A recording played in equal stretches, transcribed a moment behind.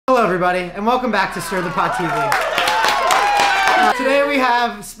Hello everybody, and welcome back to Stir the Pot TV. Today we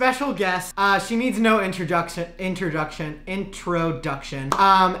have special guest. She needs no introduction.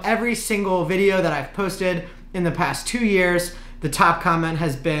 Every single video that I've posted in the past 2 years, the top comment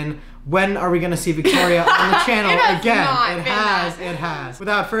has been, when are we gonna see Victoria on the channel again? It has.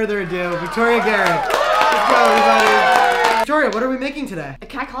 Without further ado, Victoria Garrick. Let's go everybody. Victoria, what are we making today?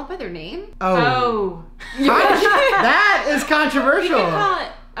 Can I call it by their name? Oh. That is controversial. We could call it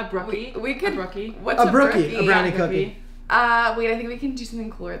a brookie. We could. A brookie. What's a brookie? A brownie yeah, cookie. Wait, I think we can do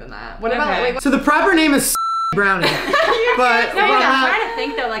something cooler than that. What about like? So the proper name is Brownie. But no, I'm trying to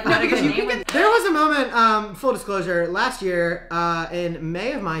think though, like what because you name. There was a moment, full disclosure, last year, in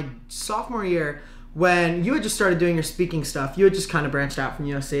May of my sophomore year, when you had just started doing your speaking stuff. You had just kind of branched out from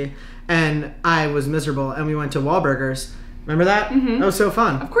USC, and I was miserable, and we went to Wahlburgers. Remember that? Mm-hmm. That was so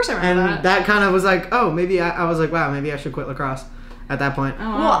fun. Of course I remember that. And that kind of was like, oh, maybe I was like, wow, maybe I should quit lacrosse at that point. Oh,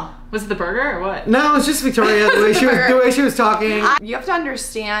 wow. Was it the burger or what? No, it was just Victoria, the way she was talking. You have to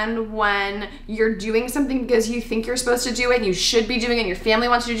understand when you're doing something because you think you're supposed to do it and you should be doing it and your family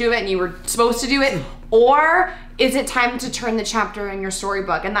wants you to do it and you were supposed to do it, or is it time to turn the chapter in your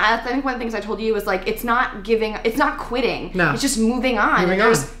storybook? And I think one of the things I told you was like, it's not quitting. No. It's just moving on.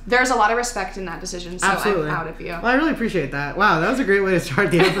 There's a lot of respect in that decision, so Absolutely. I'm proud of you. Well, I really appreciate that. Wow, that was a great way to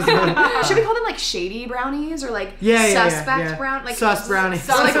start the episode. Should we call them like shady brownies or like suspect brown? Like sus brownies.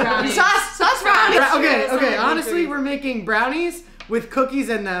 Sus brownies. Sus brownies. Okay. Honestly, we're making brownies with cookies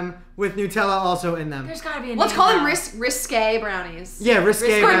in them, with Nutella also in them. There's gotta be a Let's name call them now. risque brownies. Yeah,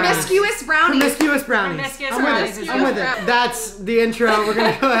 risque brownies. Promiscuous brownies. Promiscuous brownies. Promiscuous I'm brownies with is it. I'm with good. it. That's the intro. We're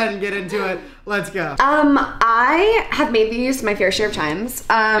gonna go ahead and get into it. Let's go. I have made these my fair share of times.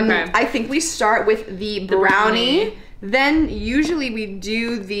 Okay. I think we start with the brownie. Then usually we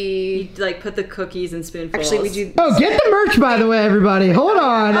do the. You like put the cookies in spoonfuls. Actually, we do. Oh, get the merch, by the way, everybody. Hold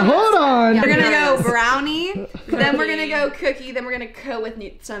on. We're gonna go brownie. Then we're gonna go cookie. Then we're gonna go with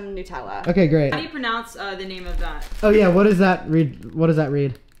some Nutella. Okay, great. How do you pronounce the name of that? Oh yeah, what does that read? What does that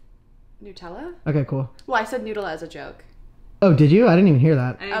read? Nutella? Okay, cool. Well, I said Nutella as a joke. Oh, did you? I didn't even hear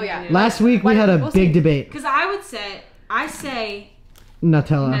that. Oh yeah. Last week we had a big debate. Because I say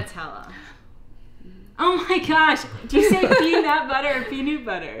Nutella. Nutella. Oh my gosh. Do you say peanut butter or peanut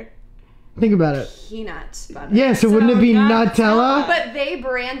butter? Think about it. Peanut butter. Yeah, so wouldn't it be Nutella? But they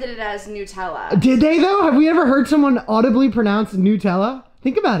branded it as Nutella. Did they though? Have we ever heard someone audibly pronounce Nutella?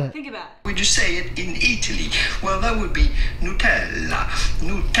 Think about it. Think about it. Would you say it in Italy? Well, that would be Nutella.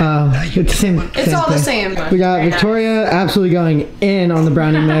 Nutella. It's the same. It's all the thing. same. We got Victoria absolutely going in on the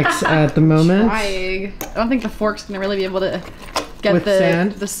brownie mix at the moment. I don't think the fork's gonna really be able to get With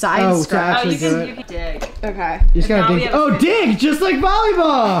sand? the sides scratched. Oh, actually do you can dig. Okay. You just gotta now dig. we have Oh, a- dig! Just like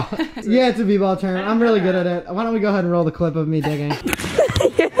volleyball! Yeah, it's a b-ball term. I'm really good at it. Why don't we go ahead and roll the clip of me digging?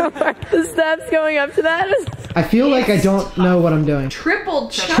 The steps going up to that. I feel like I don't know what I'm doing. Triple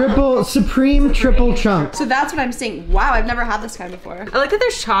chunk. Supreme triple chunk. So that's what I'm saying. Wow, I've never had this kind before. I like that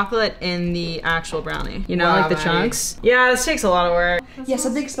there's chocolate in the actual brownie. You know, Wow, like the Maddie. chunks. Yeah, this takes a lot of work. Yeah,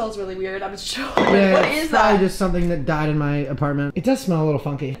 something smells really weird. I'm sure. Yeah, What it's is probably that? just something that died in my apartment. It does smell a little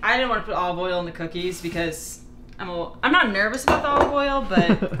funky. I didn't want to put olive oil in the cookies because I'm not nervous about the olive oil,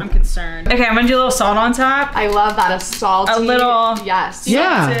 but I'm concerned. Okay, I'm gonna do a little salt on top. I love that. A salty. A little. Yes.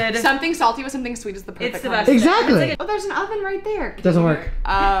 Yeah. Salted. Something salty with something sweet is the perfect It's the combo. best. Exactly. Oh, there's an oven right there. Doesn't work.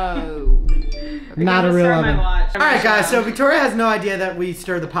 Oh. Not a Let's real start my oven. watch. Alright guys, so Victoria has no idea that we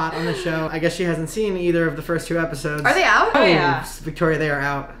stir the pot on the show. I guess she hasn't seen either of the first 2 episodes. Are they out? Oh yeah. Victoria, they are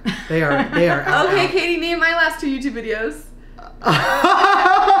out. They are out. Okay, Katie, name my last 2 YouTube videos.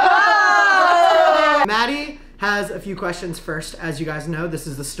 Maddie has a few questions first. As you guys know, this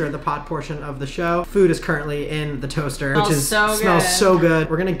is the stir the pot portion of the show. Food is currently in the toaster, which smells so good.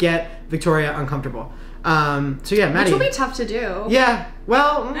 We're gonna get Victoria uncomfortable. So yeah, Maddie. Which will be tough to do. Yeah.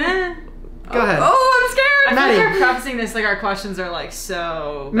 Well, go ahead. Oh, I'm scared. I Maddie. feel like we're prefacing this like our questions are like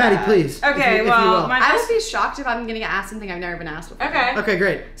so Maddie, bad. please. Okay, if you well, will. my I first... would be shocked if I'm gonna get asked something I've never been asked before. Okay. Okay,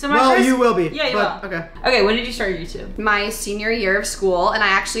 great. So my well, first... you will be. Yeah, you but, will. Okay. Okay, when did you start YouTube? My senior year of school, and I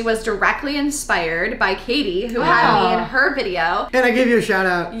actually was directly inspired by Katie, who had me in her video. And I give you a shout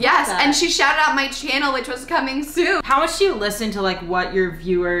out. Yes, that. and she shouted out my channel, which was coming soon. How much do you listen to like what your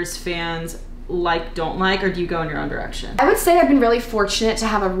viewers, fans like, don't like, or do you go in your own direction? I would say I've been really fortunate to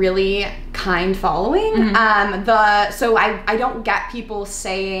have a really kind following. So I don't get people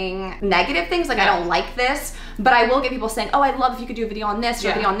saying negative things, like I don't like this, but I will get people saying, oh, I'd love if you could do a video on this or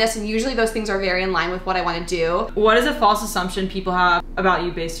a video on this, and usually those things are very in line with what I want to do. What is a false assumption people have about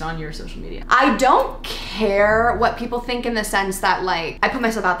you based on your social media? I don't care what people think, in the sense that, like, I put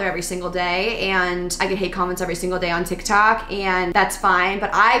myself out there every single day and I get hate comments every single day on TikTok, and that's fine,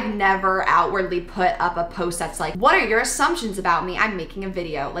 but I've never outwardly put up a post that's like, what are your assumptions about me? I'm making a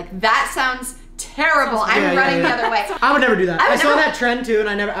video. Like, that sounds terrible. I'm running the other way. I would never do that. I saw that trend too,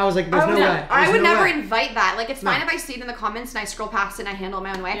 and I was like, there's no way. I would never invite that. Like, it's fine if I see it in the comments and I scroll past it and I handle it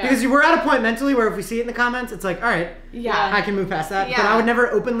my own way. Yeah. Because we're at a point mentally where if we see it in the comments, it's like, all right, I can move past that. But I would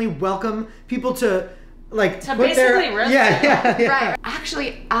never openly welcome people to, like, to basically risk it. Right.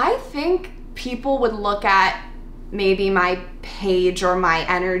 Actually, I think people would look at maybe my page or my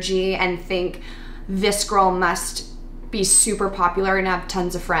energy and think, this girl must be super popular and have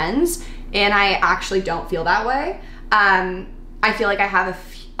tons of friends, and I actually don't feel that way. I feel like I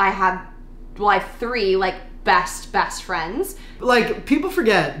have three like best friends. Like, people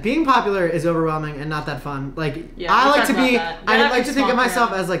forget being popular is overwhelming and not that fun. Like, I like to think of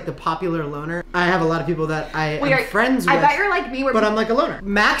myself as like the popular loner. I have a lot of people that I am friends with. I bet you're like me, but I'm like a loner.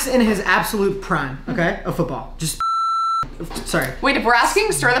 Max in his absolute prime, of football. Just sorry. Wait, if we're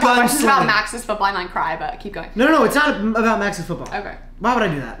asking Stir the Pot questions about Max's football, I might cry, but keep going. No, it's not about Max's football. Okay. Why would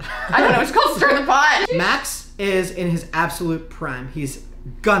I do that? I don't know, it's called Stir the Pot. Max is in his absolute prime. He's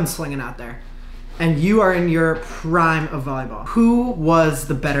gunslinging out there. And you are in your prime of volleyball. Who was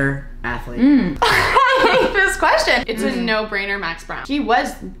the better athlete? I hate this question. It's a no-brainer, Max Brown. He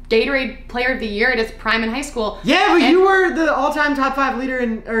was Gatorade Player of the Year at his prime in high school. Yeah, but you were the all-time top 5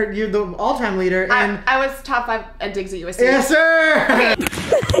 leader, or you're the all-time leader. I was top 5 at Diggs at USC. Yes, sir!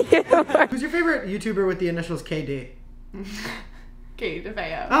 Who's your favorite YouTuber with the initials KD? Katie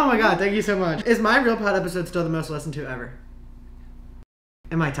DeFeo. Oh my god, thank you so much. Is my Real Pod episode still the most listened to ever?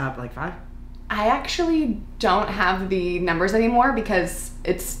 In my top, like, 5? I actually don't have the numbers anymore because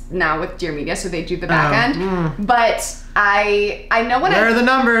it's now with Dear Media, so they do the back end. But I know when Where are the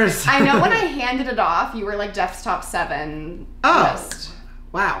numbers? I know when I handed it off, you were like Jeff's top 7 list.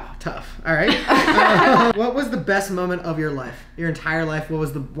 Wow, tough. All right. What was the best moment of your life? Your entire life? What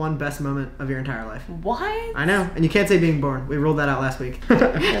was the one best moment of your entire life? What? I know, and you can't say being born. We ruled that out last week.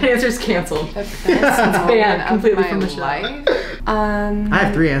 The answer's canceled. It's banned completely from the show. I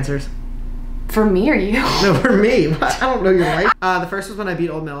have 3 answers. For me or you? No, for me. I don't know your life. The first was when I beat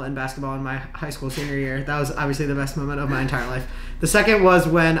Old Mill in basketball in my high school senior year. That was obviously the best moment of my entire life. The second was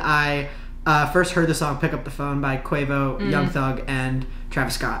when I first heard the song "Pick Up the Phone" by Quavo, Young Thug, and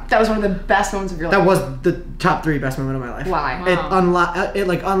Travis Scott. That was one of the best moments of your life. That was the top 3 best moment of my life. Why? Wow. It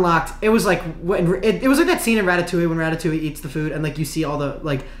unlocked. It was like when it was like that scene in Ratatouille when Ratatouille eats the food and like you see all the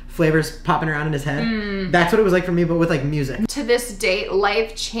like flavors popping around in his head. That's what it was like for me, but with like music. To this date,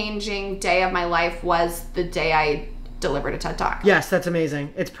 life-changing day of my life was the day I delivered a TED Talk. Yes, that's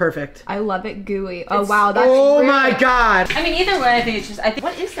amazing. It's perfect. I love it gooey. Oh wow, that's oh my god. I mean, either way, I think it's just.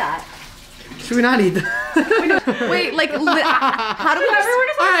 What is that? Should we not eat that? Wait, like, how do we?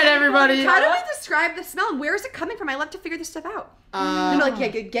 All right, everybody. How do we describe the smell? Where is it coming from? I love to figure this stuff out.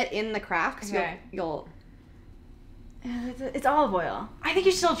 Get in the craft. Cause you'll It's olive oil. I think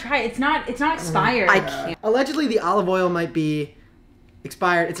you should still try it. It's not expired. I can't. Allegedly, the olive oil might be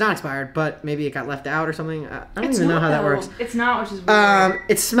expired. It's not expired, but maybe it got left out or something. I don't even know how that works. It's not, which is weird.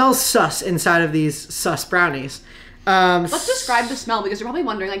 It smells sus inside of these sus brownies. Let's describe the smell because you're probably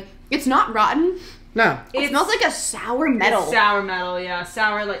wondering, like, it's not rotten. No. It smells like a sour metal. It's sour metal, yeah.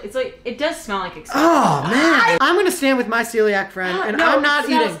 Sour, like, it's like, it does smell like expired. Oh, man. I'm going to stand with my celiac friend, and I'm not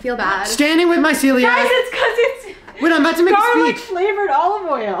eating. I feel bad. Standing with my celiac. Guys, it's because it's Wait, I'm about to make a garlic speech. flavored olive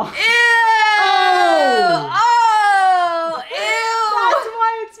oil. Ew! Oh! Oh! Ew! That's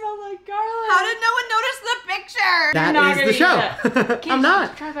why it smells like garlic. How did no one notice the picture? That is the show. I'm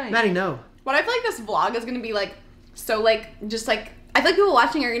not. Maddie, no. What I feel like this vlog is gonna be like, so like, just like, I feel like people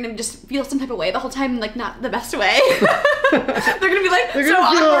watching are gonna just feel some type of way the whole time, like not the best way. They're gonna be like so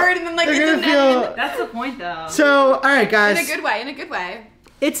awkward and then like That's the point though. So, all right, guys. In a good way, in a good way.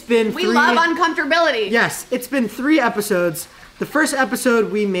 It's been We love uncomfortability. Yes, it's been 3 episodes. The first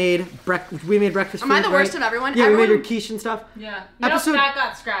episode we made breakfast. Am I the worst of everyone? Yeah, we made your quiche and stuff. Yeah. Episode. That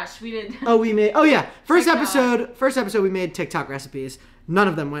got scratched. We did. Oh, yeah. First episode we made TikTok recipes. None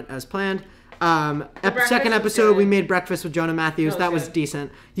of them went as planned. Second episode we made breakfast with Jonah Matthews. That was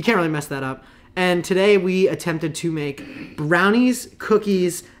decent. You can't really mess that up. And today we attempted to make brownies,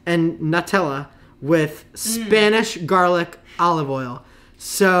 cookies, and Nutella with Spanish garlic olive oil.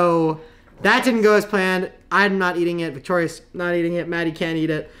 So that didn't go as planned. I'm not eating it. Victoria's not eating it. Maddie can't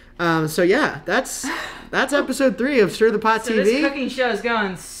eat it. So yeah, that's episode 3 of Stir the Pot So TV. this cooking show is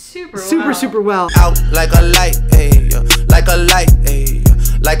going super well. Out like a light, ayy, like a light, ayy,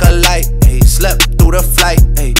 like a light, ayy. Slept through the flight, ayy.